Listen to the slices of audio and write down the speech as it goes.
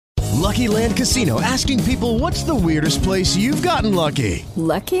Lucky Land Casino, asking people, what's the weirdest place you've gotten lucky?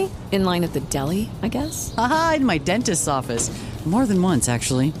 Lucky? In line at the deli, I guess? Aha, in my dentist's office. More than once,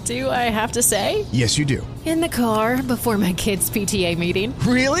 actually. Do I have to say? Yes, you do. In the car before my kids' PTA meeting.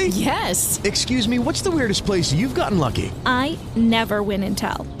 Really? Yes. Excuse me, what's the weirdest place you've gotten lucky? I never win and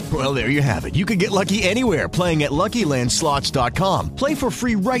tell. Well, there you have it. You can get lucky anywhere, playing at LuckyLandSlots.com. Play for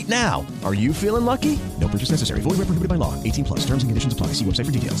free right now. Are you feeling lucky? No purchase necessary. Void where prohibited by law. 18 plus. Terms and conditions apply. See website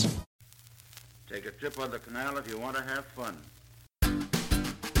for details. Take a trip on the canal if you want to have fun.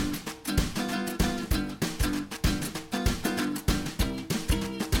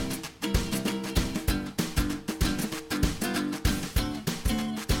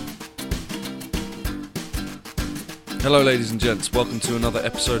 Hello ladies and gents, welcome to another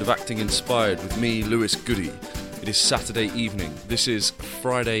episode of Acting Inspired with me, Lewis Goody. It is Saturday evening. This is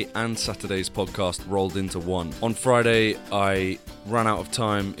Friday and Saturday's podcast rolled into one. On Friday, I ran out of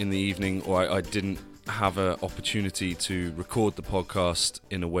time in the evening, or I didn't have an opportunity to record the podcast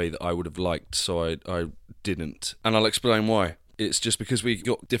in a way that I would have liked, so I didn't. And I'll explain why. It's just because we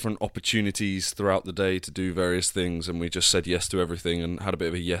got different opportunities throughout the day to do various things, and we just said yes to everything and had a bit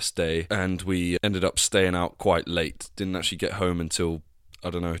of a yes day, and we ended up staying out quite late. Didn't actually get home until,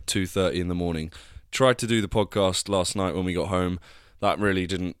 2:30 in the morning. Tried to do the podcast last night when we got home. That really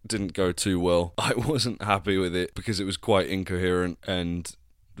didn't go too well. I wasn't happy with it because it was quite incoherent and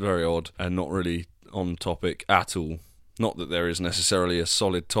very odd and not really on topic at all. Not that there is necessarily a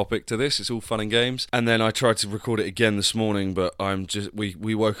solid topic to this, it's all fun and games. And then I tried to record it again this morning, but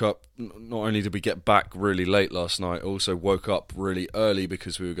we woke up, not only did we get back really late last night, also woke up really early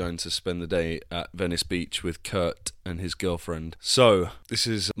because we were going to spend the day at Venice Beach with Kurt and his girlfriend. So, this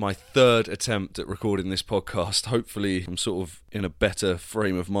is my third attempt at recording this podcast. Hopefully, I'm sort of in a better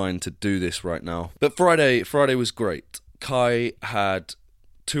frame of mind to do this right now. But Friday was great. Kai had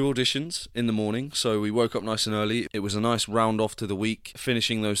 2 auditions in the morning, so we woke up nice and early. It was a nice round off to the week,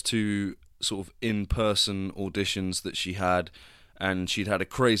 finishing those 2 sort of in-person auditions that she had, and she'd had a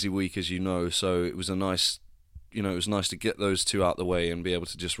crazy week, as you know, so it was it was nice to get those 2 out the way and be able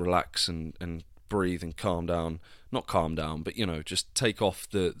to just relax and breathe and calm down. Not calm down, but just take off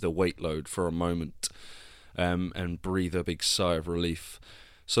the weight load for a moment, and breathe a big sigh of relief.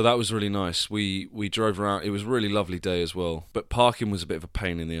 So that was really nice. We drove around. It was a really lovely day as well. But parking was a bit of a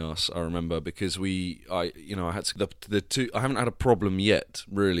pain in the arse, I remember, because I had to I haven't had a problem yet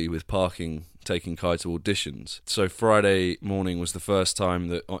really with parking taking Kai to auditions. So Friday morning was the first time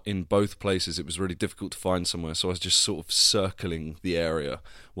that in both places it was really difficult to find somewhere. So I was just sort of circling the area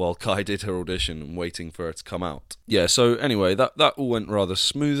while Kai did her audition and waiting for her to come out. Yeah, so anyway, that all went rather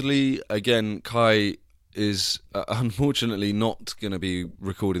smoothly. Again, Kai is unfortunately not going to be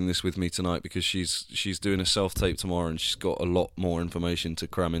recording this with me tonight because she's doing a self-tape tomorrow and she's got a lot more information to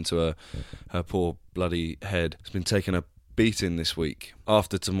cram into her poor bloody head. It's been taking a beating this week.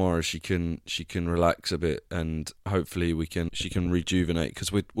 After tomorrow she can relax a bit and hopefully she can rejuvenate because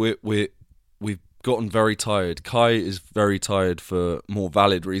we've gotten very tired. Kai is very tired for more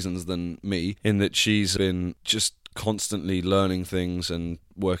valid reasons than me, in that she's been just constantly learning things and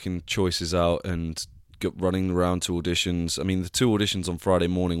working choices out and running around to auditions. I mean, the 2 auditions on Friday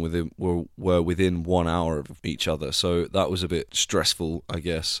morning were within 1 hour of each other, so that was a bit stressful, I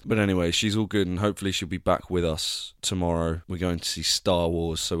guess. But anyway, she's all good, and hopefully she'll be back with us tomorrow. We're going to see Star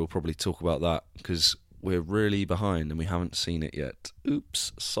Wars, so we'll probably talk about that, because we're really behind and we haven't seen it yet.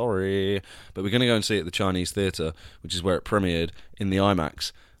 Oops, sorry. But we're going to go and see it at the Chinese Theatre, which is where it premiered, in the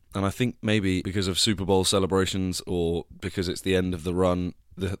IMAX. And I think maybe because of Super Bowl celebrations or because it's the end of the run,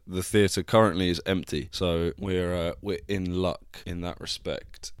 the theatre currently is empty, so we're in luck in that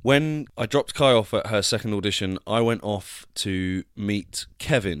respect. When I dropped Kai off at her second audition, I went off to meet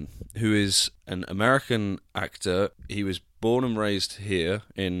Kevin, who is an American actor. He was born and raised here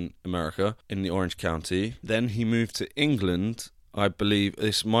in America, in the Orange County. Then he moved to England. I believe,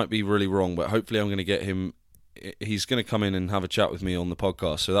 this might be really wrong, but hopefully I'm going to get him. He's going to come in and have a chat with me on the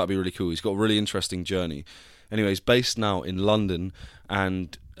podcast, so that'd be really cool. He's got a really interesting journey. Anyway, he's based now in London,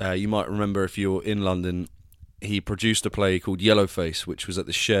 and you might remember if you're in London, he produced a play called Yellowface, which was at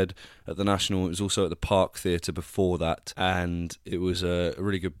the Shed at the National. It was also at the Park Theatre before that, and it was a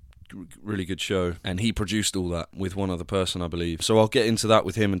really good show, and he produced all that with one other person, I believe. So I'll get into that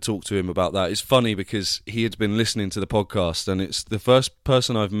with him and talk to him about that. It's funny because he had been listening to the podcast, and it's the first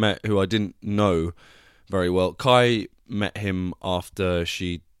person I've met who I didn't know very well. Kai met him after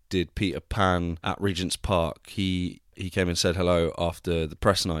she did Peter Pan at Regent's Park. He came and said hello after the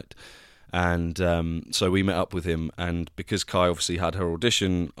press night, and so we met up with him, and because Kai obviously had her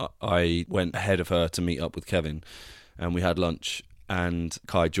audition, I went ahead of her to meet up with Kevin, and we had lunch. and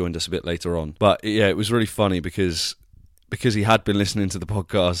Kai joined us a bit later on. But yeah, it was really funny because he had been listening to the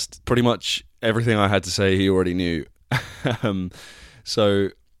podcast. Pretty much everything I had to say he already knew. So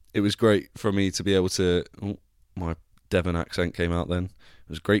it was great for me to be able to... Oh, my Devon accent came out then. It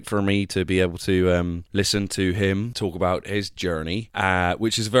was great for me to be able to listen to him talk about his journey,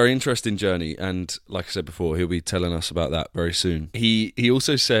 which is a very interesting journey. And like I said before, he'll be telling us about that very soon. He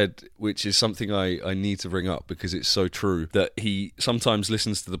also said, which is something I need to bring up because it's so true, that he sometimes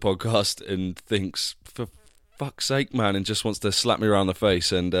listens to the podcast and thinks, for fuck's sake, man, and just wants to slap me around the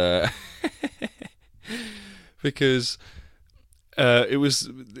face. And because... it was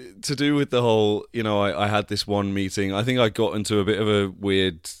to do with the whole, I had this one meeting. I think I got into a bit of a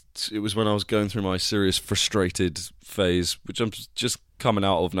weird... It was when I was going through my serious frustrated phase, which I'm just coming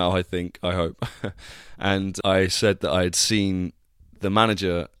out of now, I hope. And I said that I had seen the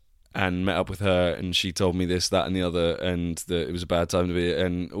manager and met up with her, and she told me this, that and the other, and that it was a bad time to be,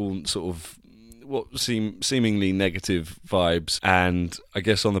 and all sort of what seemingly negative vibes. And I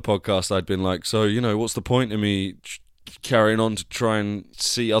guess on the podcast I'd been like, so, what's the point in me carrying on to try and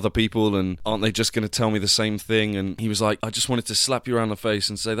see other people, and aren't they just going to tell me the same thing? And he was like, I just wanted to slap you around the face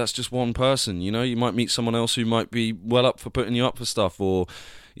and say, that's just one person, you might meet someone else who might be well up for putting you up for stuff, or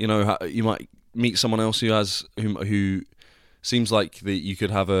you might meet someone else who seems like that you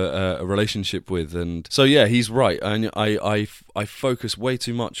could have a relationship with. And so yeah, he's right. And I focus way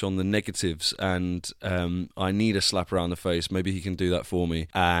too much on the negatives, and I need a slap around the face. Maybe he can do that for me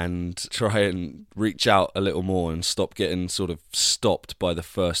and try and reach out a little more and stop getting sort of stopped by the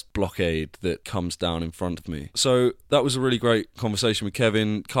first blockade that comes down in front of me. So that was a really great conversation with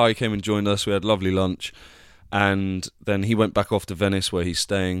Kevin. Kai came and joined us. We had lovely lunch, and then he went back off to Venice where he's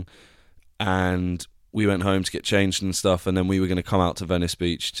staying, and we went home to get changed and stuff, and then we were going to come out to Venice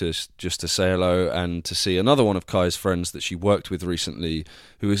Beach just to say hello and to see another one of Kai's friends that she worked with recently,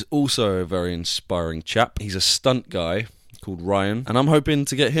 who is also a very inspiring chap. He's a stunt guy called Ryan, and I'm hoping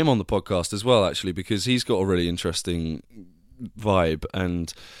to get him on the podcast as well, actually, because he's got a really interesting vibe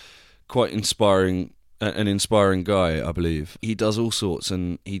and quite inspiring. An inspiring guy, I believe. He does all sorts,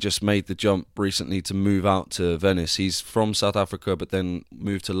 and he just made the jump recently to move out to Venice. He's from South Africa, but then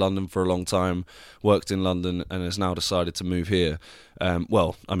moved to London for a long time, worked in London, and has now decided to move here.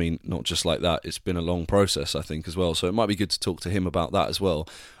 Well, I mean, not just like that. It's been a long process, I think, as well. So it might be good to talk to him about that as well.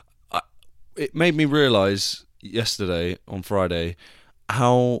 It made me realise yesterday, on Friday,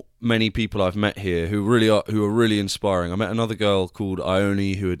 how many people I've met here who are really inspiring. I met another girl called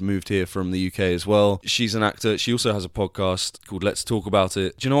Ione who had moved here from the UK as well. She's an actor. She also has a podcast called Let's Talk About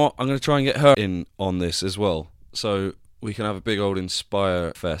It. Do you know what? I'm going to try and get her in on this as well, so we can have a big old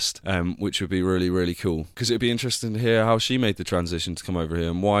Inspire Fest, which would be really, really cool, because it'd be interesting to hear how she made the transition to come over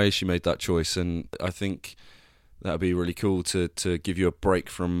here and why she made that choice. And I think that would be really cool to give you a break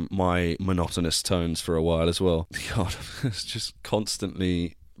from my monotonous tones for a while as well. God, it's just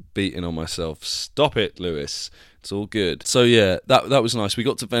constantly beating on myself. Stop it, Lewis. It's all good. So yeah, that was nice. We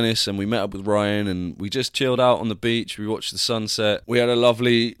got to Venice and we met up with Ryan and we just chilled out on the beach. We watched the sunset. We had a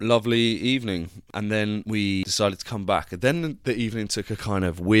lovely, lovely evening. And then we decided to come back. And then the evening took a kind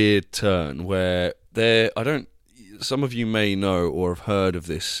of weird turn where some of you may know or have heard of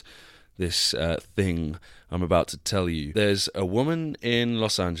this thing I'm about to tell you. There's a woman in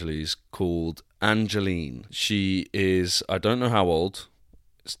Los Angeles called Angeline. She is, I don't know how old.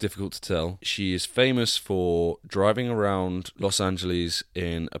 It's difficult to tell. She is famous for driving around Los Angeles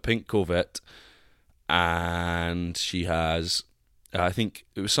in a pink Corvette, and she has, I think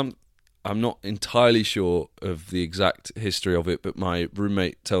it was I'm not entirely sure of the exact history of it, but my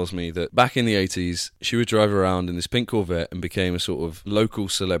roommate tells me that back in the 80s, she would drive around in this pink Corvette and became a sort of local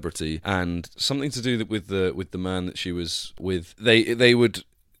celebrity. And something to do with the man that she was with, they would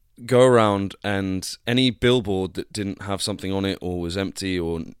go around, and any billboard that didn't have something on it or was empty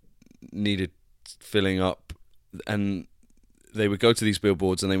or needed filling up, and they would go to these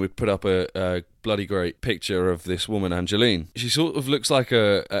billboards and they would put up a bloody great picture of this woman, Angeline. She sort of looks like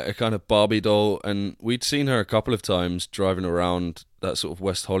a kind of Barbie doll, and we'd seen her a couple of times driving around that sort of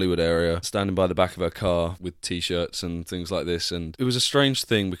West Hollywood area, standing by the back of her car with T-shirts and things like this. And it was a strange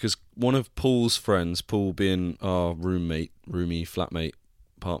thing because one of Paul's friends, Paul being our flatmate,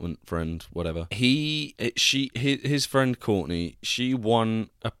 apartment friend, whatever, his friend Courtney, she won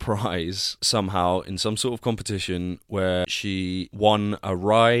a prize somehow in some sort of competition where she won a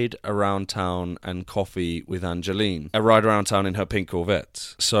ride around town and coffee with Angeline, a ride around town in her pink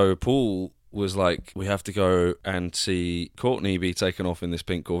Corvette. So Paul was like, we have to go and see Courtney be taken off in this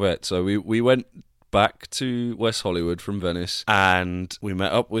pink Corvette. So we went back to West Hollywood from Venice, and we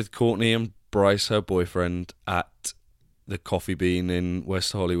met up with Courtney and Bryce, her boyfriend, at the Coffee Bean in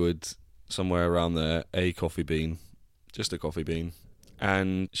West Hollywood, somewhere around there, a Coffee Bean, just a Coffee Bean.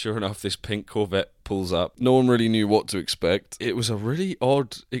 And sure enough, this pink Corvette pulls up. No one really knew what to expect. It was a really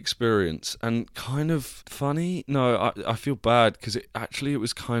odd experience and kind of funny. No, I feel bad because it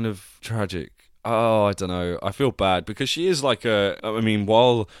was kind of tragic. Oh, I don't know. I feel bad because she is like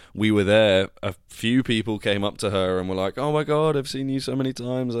while we were there, a few people came up to her and were like, "Oh my God, I've seen you so many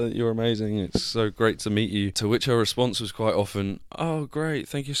times. You're amazing. It's so great to meet you." To which her response was quite often, "Oh, great.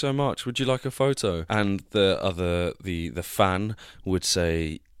 Thank you so much. Would you like a photo?" And the fan would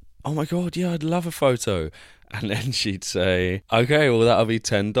say, "Oh my God, yeah, I'd love a photo." And then she'd say, "Okay, well, that'll be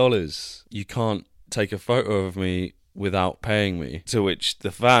 $10. You can't take a photo of me without paying me." To which the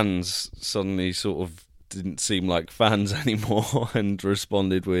fans suddenly sort of didn't seem like fans anymore and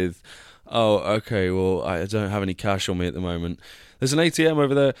responded with, "Oh, okay, well, I don't have any cash on me at the moment. There's an ATM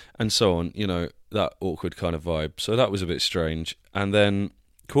over there," and so on, that awkward kind of vibe. So that was a bit strange. And then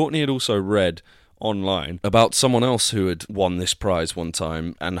Courtney had also read online about someone else who had won this prize one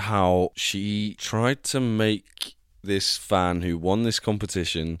time and how she tried to make this fan who won this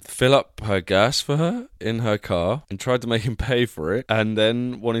competition fill up her gas for her in her car and tried to make him pay for it, and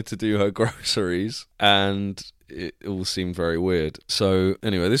then wanted to do her groceries, and it all seemed very weird. So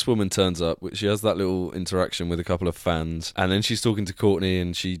anyway, this woman turns up. She has that little interaction with a couple of fans, and then she's talking to Courtney,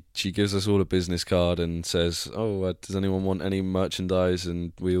 and she gives us all a business card and says, "Oh, does anyone want any merchandise?"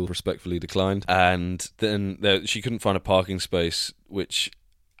 And we all respectfully declined. And then she couldn't find a parking space which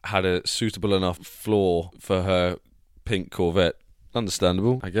had a suitable enough floor for her pink Corvette.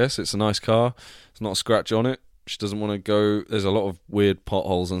 Understandable, I guess. It's a nice car. There's not a scratch on it. She doesn't want to go. There's a lot of weird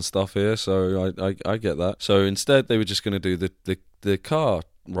potholes and stuff here, so I get that. So instead, they were just going to do the car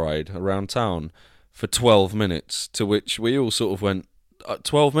ride around town for 12 minutes, to which we all sort of went,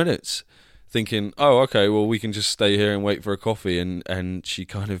 12 minutes? Thinking, oh, okay, well, we can just stay here and wait for a coffee. And she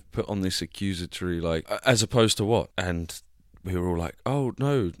kind of put on this accusatory, like, as opposed to what? And we were all like, "Oh,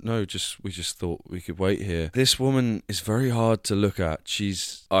 no, we just thought we could wait here." This woman is very hard to look at.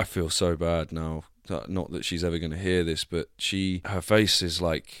 I feel so bad now. Not that she's ever going to hear this, but her face is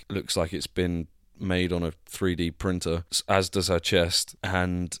looks like it's been made on a 3D printer, as does her chest,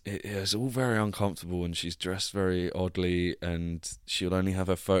 and it is all very uncomfortable, and she's dressed very oddly, and she'll only have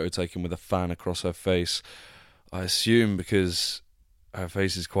her photo taken with a fan across her face, I assume because her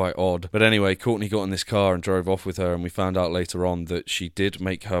face is quite odd. But anyway, Courtney got in this car and drove off with her, and we found out later on that she did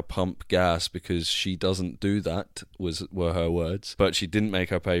make her pump gas because she doesn't do that, were her words. But she didn't make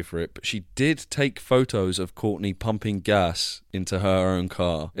her pay for it. But she did take photos of Courtney pumping gas into her own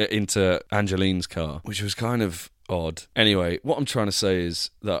car, into Angeline's car, which was kind of odd. Anyway, what I'm trying to say is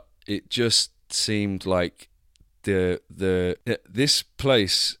that it just seemed like this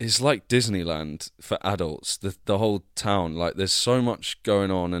place is like Disneyland for adults. The whole town, like, there's so much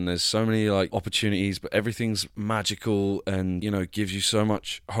going on and there's so many like opportunities, but everything's magical and gives you so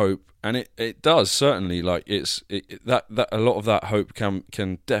much hope. And it does, certainly. Like, that a lot of that hope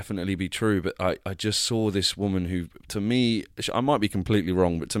can definitely be true. But I just saw this woman who, to me, I might be completely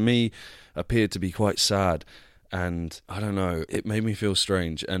wrong, but to me appeared to be quite sad. And I don't know, it made me feel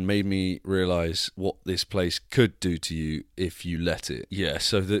strange and made me realise what this place could do to you if you let it. Yeah,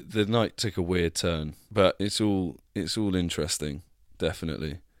 so the night took a weird turn, but it's all interesting,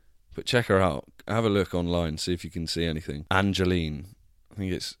 definitely. But check her out. Have a look online, see if you can see anything. Angeline. I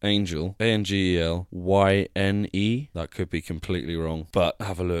think it's Angel, Angelyne. That could be completely wrong, but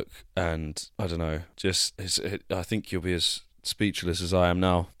have a look, and I don't know, I think you'll be as speechless as I am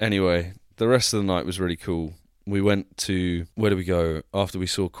now. Anyway, the rest of the night was really cool. We went to, where did we go? After we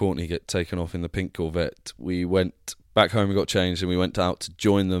saw Courtney get taken off in the pink Corvette, we went back home, we got changed, and we went out to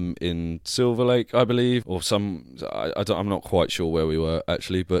join them in Silver Lake, I believe, or I'm not quite sure where we were,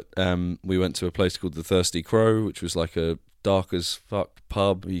 actually, but we went to a place called the Thirsty Crow, which was like a dark as fuck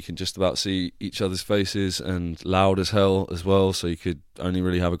pub. You can just about see each other's faces, and loud as hell as well, so you could only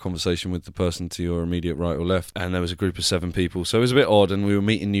really have a conversation with the person to your immediate right or left. And there was a group of 7 people, so it was a bit odd, and we were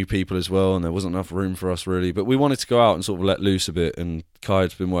meeting new people as well, and there wasn't enough room for us really, but we wanted to go out and sort of let loose a bit. And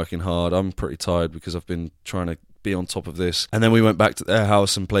Kai's been working hard. I'm pretty tired because I've been trying to be on top of this. And then we went back to their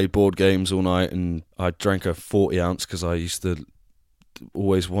house and played board games all night, and I drank a 40 ounce because I used to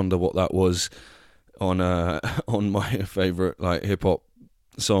always wonder what that was on my favourite like hip hop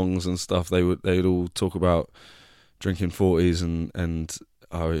songs and stuff. They would all talk about drinking 40s, and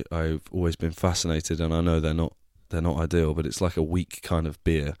I've always been fascinated, and I know they're not ideal, but it's like a weak kind of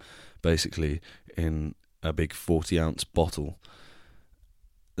beer basically in a big 40 ounce bottle.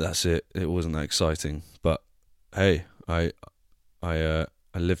 That's it. It wasn't that exciting, but hey, I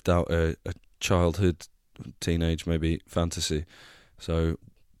lived out a childhood teenage maybe fantasy. So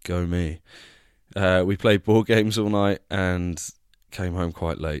go me. We played board games all night and came home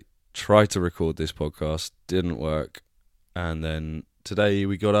quite late. Tried to record this podcast, didn't work, and then today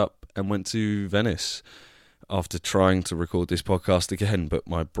we got up and went to Venice after trying to record this podcast again, but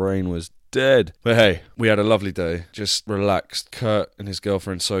my brain was dead. But hey, we had a lovely day, just relaxed. Kurt and his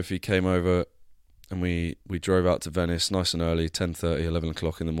girlfriend Sophie came over and we drove out to Venice nice and early, 10:30, 11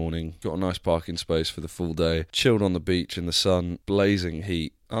 o'clock in the morning. Got a nice parking space for the full day. Chilled on the beach in the sun, blazing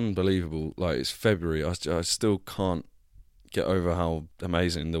heat, unbelievable. Like, it's February, I still can't get over how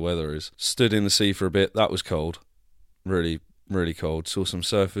amazing the weather is. Stood in the sea for a bit, that was cold. Really, really cold. Saw some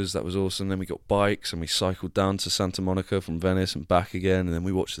surfers, that was awesome. Then we got bikes and we cycled down to Santa Monica from Venice and back again, and then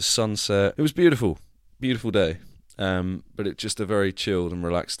we watched the sunset. It was beautiful, beautiful day. But it's just a very chilled and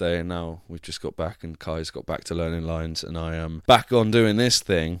relaxed day, and now we've just got back and Kai's got back to learning lines and I am back on doing this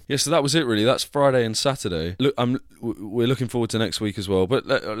thing. Yeah, so that was it really. That's Friday and Saturday. Look, we're looking forward to next week as well, but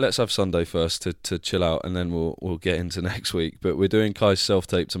let's have Sunday first to chill out, and then we'll get into next week. But we're doing Kai's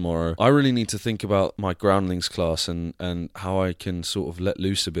self-tape tomorrow. I really need to think about my groundlings class and how I can sort of let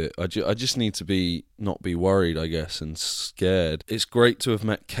loose a bit. I just need to not be worried, I guess, and scared. It's great to have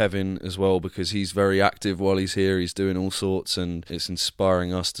met Kevin as well, because he's very active while he's here. He's doing all sorts, and it's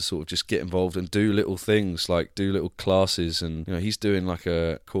inspiring us to sort of just get involved and do little things, like do little classes. And he's doing like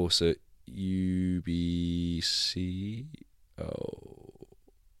a course at UBC,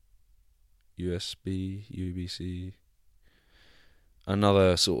 UBC,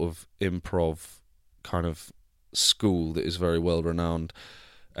 another sort of improv kind of school that is very well renowned.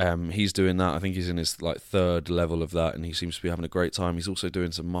 He's doing that. I think he's in his third level of that, and he seems to be having a great time. He's also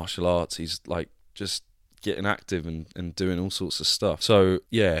doing some martial arts. He's just getting active and doing all sorts of stuff. So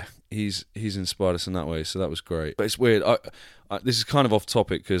yeah, he's inspired us in that way. So that was great. But it's weird. This is kind of off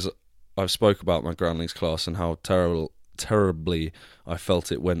topic because I've spoke about my groundlings class and how terribly I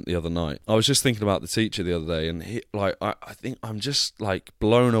felt it went the other night. I was just thinking about the teacher the other day, and I think I'm just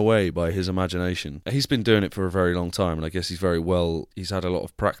blown away by his imagination. He's been doing it for a very long time, and I guess he's had a lot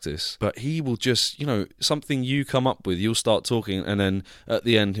of practice, but he will just, something you come up with, you'll start talking, and then at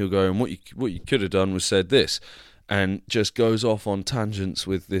the end he'll go, and what you could have done was said this, and just goes off on tangents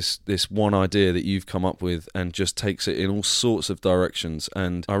with this one idea that you've come up with, and just takes it in all sorts of directions.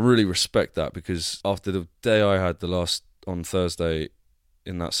 And I really respect that, because after the day I had on Thursday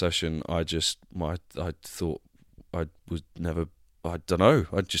in that session, I thought I don't know,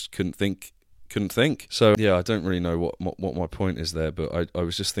 I just couldn't think. So yeah, I don't really know what my point is there, but I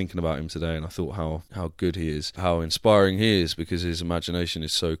was just thinking about him today, and I thought how good he is, how inspiring he is, because his imagination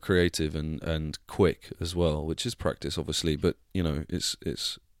is so creative and quick as well, which is practice obviously, but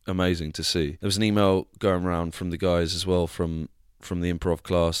it's amazing to see. There was an email going around from the guys as well from the improv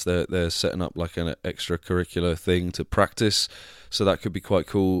class. They're setting up like an extracurricular thing to practice, so that could be quite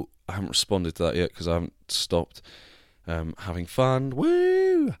cool. I haven't responded to that yet because I haven't stopped having fun.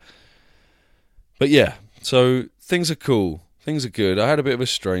 Woo! But yeah, so things are cool. Things are good. I had a bit of a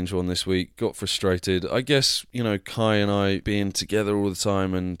strange one this week. Got frustrated. I guess, Kai and I being together all the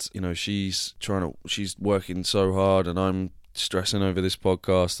time, and, she's working so hard and I'm stressing over this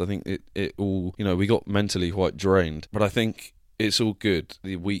podcast. I think it all, we got mentally quite drained. But I think it's all good.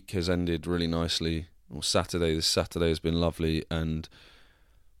 The week has ended really nicely. This Saturday has been lovely, and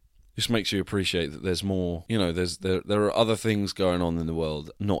just makes you appreciate that there's more, there are other things going on in the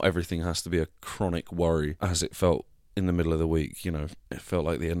world. Not everything has to be a chronic worry, as it felt in the middle of the week. It felt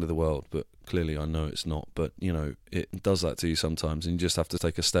like the end of the world, but clearly I know it's not. But, it does that to you sometimes, and you just have to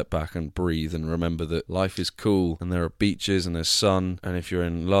take a step back and breathe and remember that life is cool, and there are beaches and there's sun, and if you're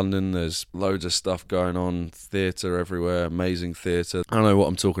in London, there's loads of stuff going on, theatre everywhere, amazing theatre. I know what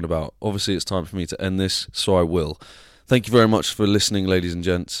I'm talking about. Obviously, it's time for me to end this, so I will. Thank you very much for listening, ladies and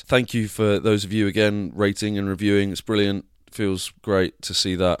gents. Thank you for those of you, again, rating and reviewing. It's brilliant. It feels great to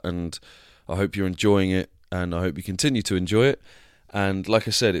see that, and I hope you're enjoying it, and I hope you continue to enjoy it. And like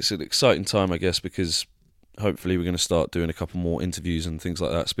I said, it's an exciting time, I guess, because hopefully we're going to start doing a couple more interviews and things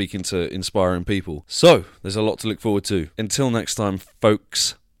like that, speaking to inspiring people. So, there's a lot to look forward to. Until next time,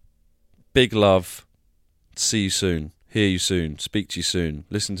 folks, big love. See you soon. Hear you soon. Speak to you soon.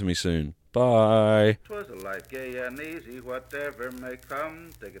 Listen to me soon. Bye. 'Twas a life gay and easy, whatever may come.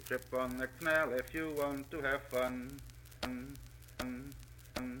 Take a trip on the canal if you want to have fun.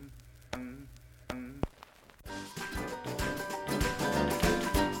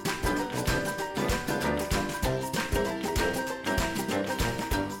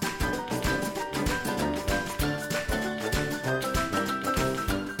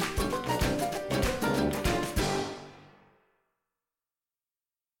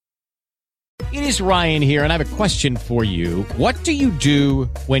 It is Ryan here, and I have a question for you. What do you do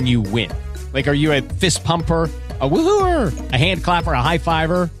when you win? Like, are you a fist pumper, a woohooer, a hand clapper, a high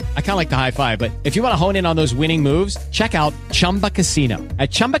fiver? I kind of like the high five, but if you want to hone in on those winning moves, check out Chumba Casino.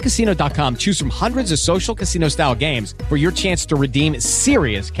 At ChumbaCasino.com, choose from hundreds of social casino-style games for your chance to redeem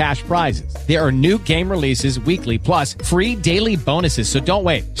serious cash prizes. There are new game releases weekly, plus free daily bonuses. So don't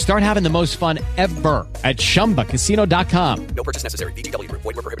wait. Start having the most fun ever at ChumbaCasino.com. No purchase necessary. VGW Group.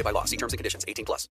 Void where prohibited by law. See terms and conditions. 18+.